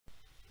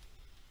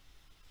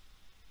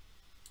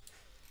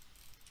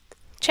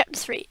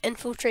3.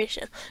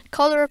 Infiltration.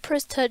 Cholera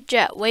pressed her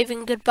jet,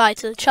 waving goodbye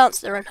to the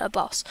Chancellor and her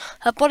boss.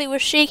 Her body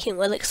was shaking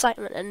with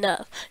excitement and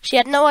nerve. She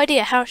had no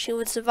idea how she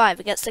would survive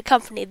against a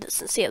company that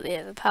sincerely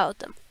overpowered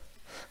them.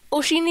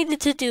 All she needed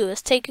to do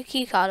was take a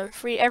keycard and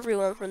free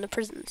everyone from the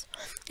prisons.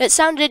 It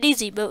sounded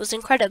easy, but was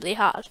incredibly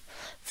hard.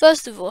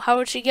 First of all, how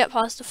would she get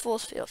past the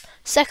force field?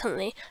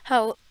 Secondly,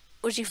 how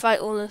would she fight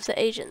all of the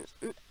agents?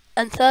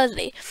 And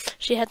thirdly,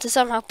 she had to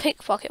somehow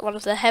pickpocket one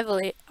of the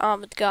heavily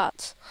armoured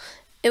guards.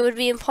 It would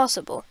be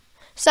impossible.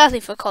 Sadly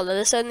for Collar,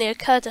 this only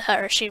occurred to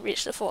her as she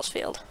reached the force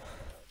field.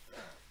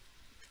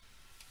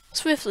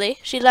 Swiftly,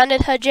 she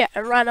landed her jet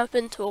and ran up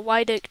into a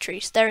wide oak tree,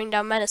 staring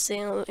down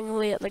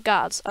menacingly at the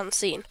guards,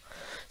 unseen.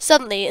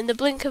 Suddenly, in the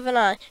blink of an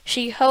eye,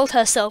 she hurled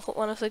herself at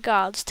one of the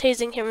guards,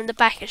 tasing him in the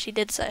back as she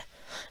did so.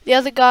 The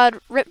other guard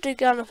ripped a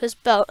gun off his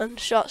belt and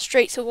shot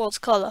straight towards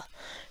Collar.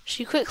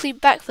 She quickly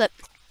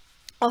backflipped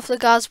off the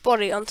guard's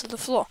body onto the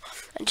floor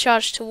and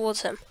charged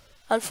towards him.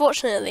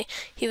 Unfortunately,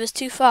 he was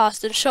too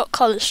fast and shot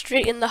Collar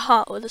straight in the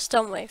heart with a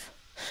stun wave.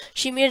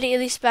 She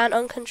immediately span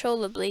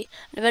uncontrollably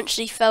and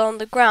eventually fell on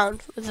the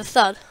ground with a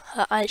thud,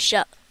 her eyes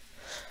shut.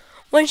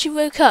 When she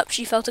woke up,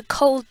 she felt a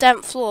cold,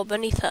 damp floor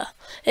beneath her.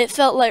 It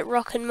felt like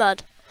rock and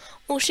mud.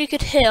 All she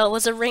could hear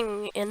was a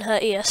ringing in her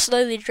ear,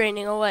 slowly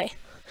draining away.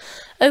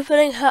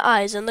 Opening her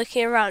eyes and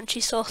looking around, she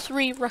saw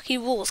 3 rocky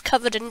walls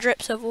covered in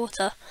drips of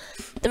water.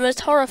 The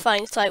most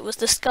horrifying sight was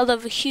the skull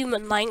of a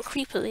human lying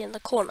creepily in the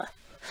corner.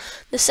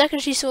 The second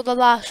she saw the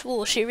last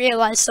wall, she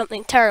realized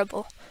something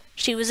terrible.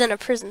 She was in a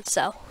prison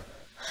cell.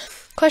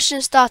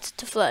 Questions started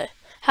to flow.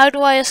 How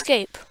do I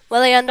escape?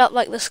 Will I end up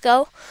like the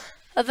skull?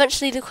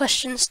 Eventually the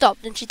questions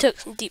stopped and she took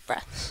some deep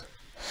breaths.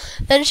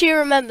 Then she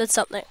remembered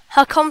something.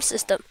 Her comm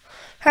system.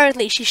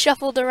 Hurriedly she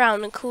shuffled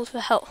around and called for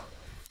help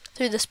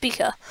through the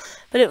speaker,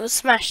 but it was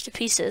smashed to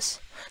pieces.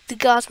 The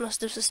guards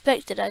must have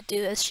suspected I'd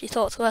do this, she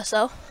thought to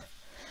herself.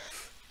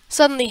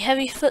 Suddenly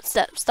heavy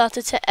footsteps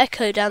started to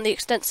echo down the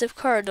extensive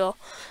corridor,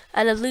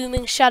 and a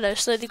looming shadow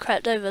slowly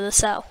crept over the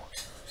cell.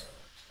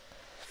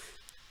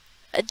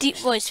 A deep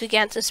voice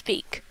began to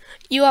speak.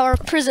 You are a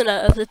prisoner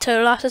of the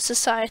Tolata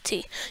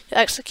Society. Your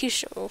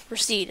execution will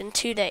proceed in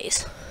 2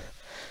 days.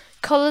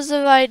 Collar's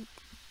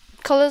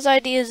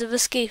ideas of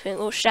escaping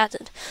all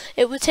shattered.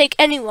 It would take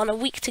anyone a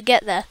week to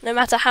get there, no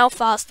matter how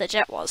fast the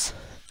jet was.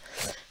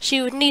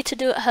 She would need to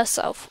do it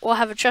herself, or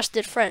have a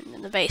trusted friend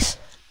in the base.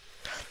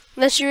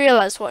 Then she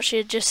realized what she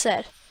had just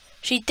said.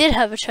 She did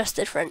have a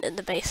trusted friend in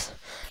the base.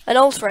 An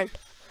old friend,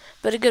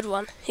 but a good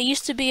one. He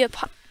used to be a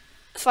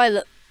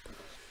pilot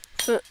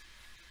for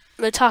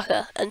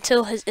Motaka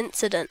until his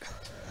incident.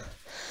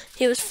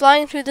 He was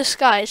flying through the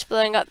skies,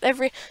 blowing up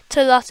every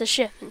Tolata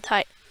ship in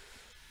sight.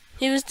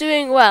 He was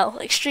doing well,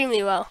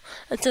 extremely well,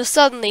 until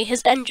suddenly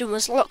his engine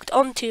was locked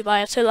onto by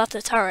a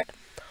Tolata turret,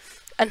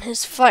 and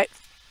his flight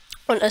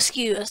went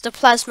askew as the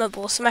plasma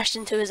ball smashed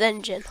into his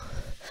engine.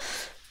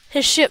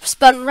 His ship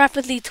spun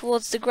rapidly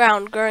towards the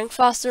ground, growing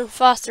faster and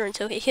faster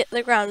until he hit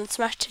the ground and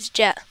smashed his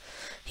jet.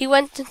 He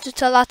went into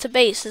Tolata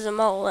base as a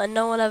mole, and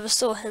no one ever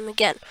saw him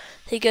again.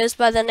 He goes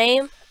by the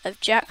name of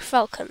Jack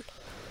Falcon.